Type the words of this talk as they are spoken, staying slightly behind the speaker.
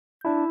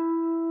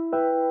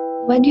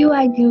What do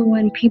I do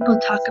when people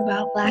talk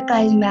about Black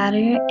Lives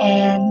Matter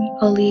and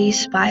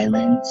police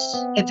violence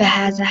if it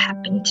hasn't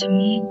happened to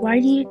me? Why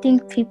do you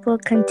think people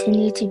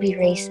continue to be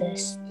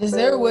racist? Is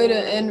there a way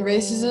to end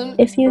racism?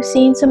 If you've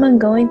seen someone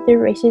going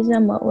through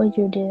racism, what would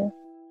you do?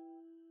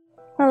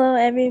 Hello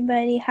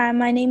everybody. Hi,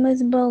 my name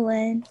is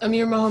Bolen.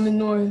 Amir Mohammed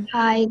Noor.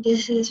 Hi,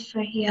 this is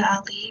Fahia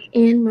Ali.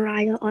 And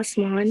Mariah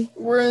Osman.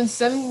 We're in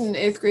 7th and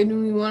 8th grade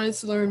and we wanted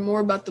to learn more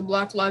about the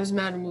Black Lives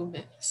Matter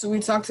movement. So we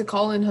talked to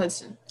Colin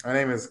Hudson. My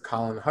name is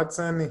Colin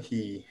Hudson,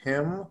 he,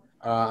 him.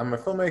 I'm a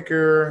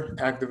filmmaker,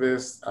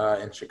 activist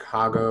in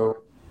Chicago.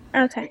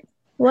 Okay.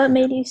 What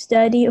made you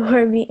study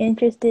or be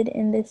interested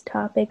in this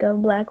topic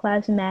of Black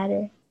Lives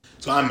Matter?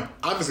 So I'm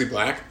obviously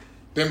Black,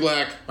 been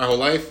Black my whole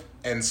life.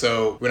 And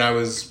so when I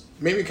was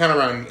maybe kind of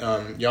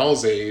around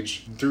y'all's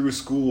age, through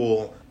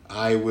school,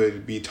 I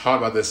would be taught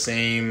about the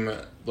same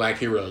Black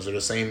heroes or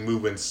the same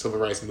movements, civil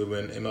rights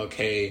movement,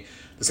 MLK,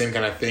 the same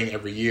kind of thing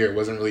every year.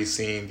 Wasn't really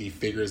seeing the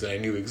figures that I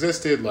knew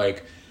existed,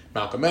 like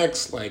Malcolm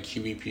X, like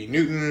Huey P.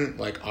 Newton,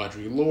 like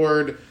Audre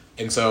Lorde.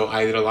 And so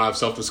I did a lot of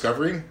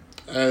self-discovery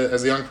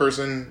as a young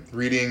person,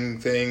 reading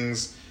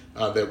things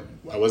that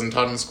I wasn't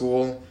taught in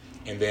school.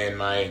 And then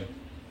my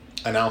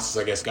analysis,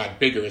 I guess, got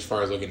bigger as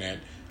far as looking at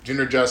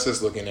gender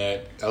justice, looking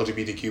at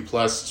LGBTQ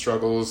plus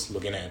struggles,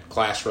 looking at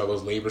class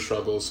struggles, labor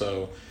struggles.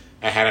 So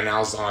I had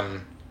analysis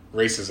on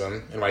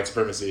racism and white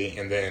supremacy,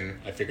 and then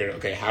I figured,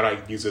 okay, how do I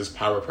use this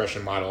power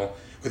oppression model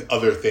with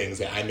other things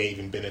that I may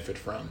even benefit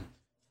from?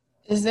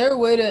 Is there a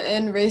way to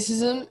end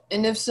racism?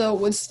 And if so,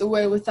 what's the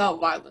way without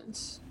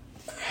violence?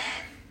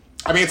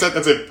 I mean,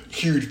 that's a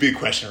huge, big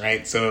question,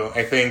 right? So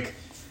I think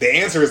the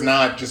answer is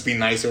not just be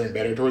nicer and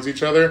better towards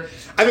each other.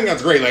 I think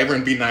that's great. Like,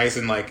 everyone be nice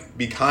and like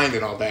be kind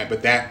and all that,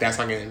 but that's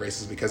not going to end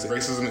racism, because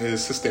racism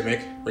is systemic,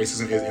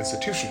 racism is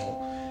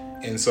institutional.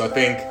 And so I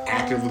think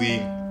actively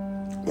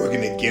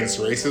working against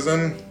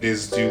racism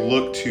is to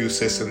look to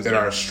systems that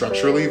are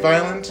structurally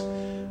violent,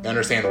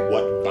 understand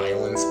what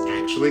violence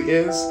actually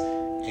is,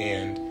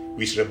 and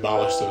we should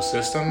abolish those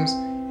systems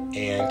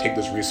and take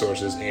those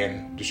resources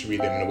and distribute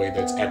them in a way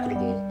that's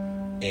equitable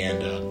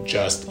and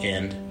just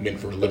and meant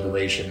for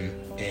liberation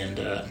and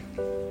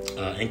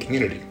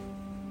community.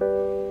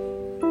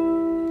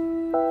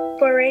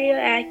 For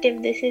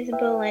RadioActive, this is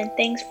Bolen.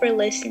 Thanks for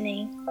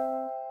listening.